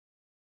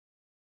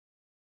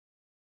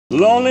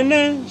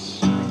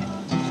Loneliness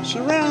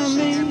surround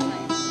me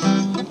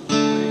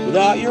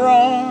without your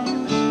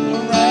arms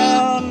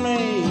around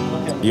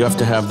me. You have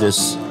to have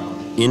this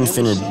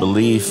infinite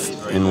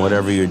belief in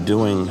whatever you're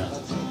doing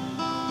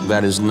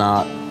that is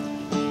not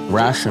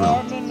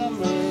rational.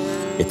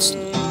 It's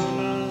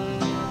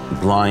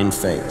blind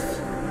faith.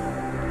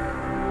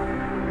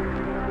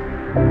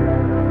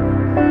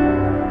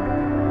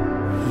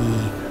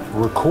 He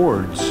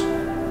records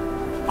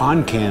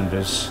on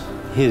canvas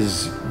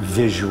his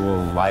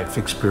visual life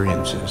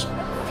experiences.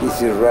 He's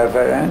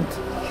irreverent,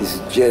 he's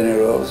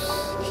generous,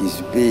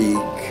 he's big,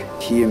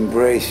 he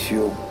embraces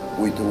you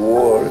with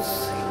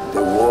words.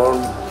 The world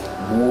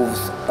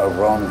moves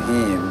around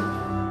him.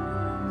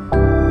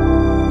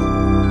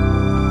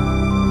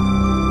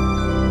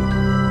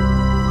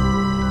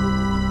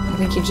 I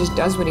think he just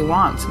does what he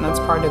wants, and that's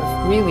part of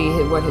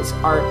really what his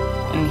art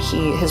and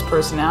his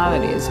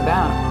personality is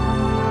about.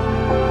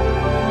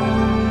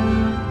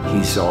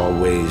 He's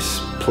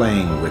always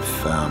playing with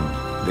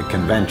the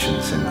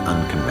conventions in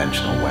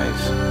unconventional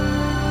ways.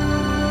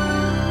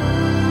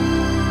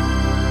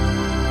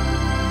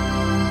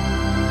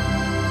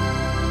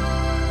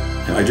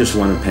 I just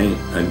want to paint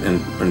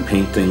and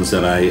paint things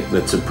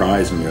that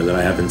surprise me or that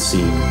I haven't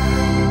seen.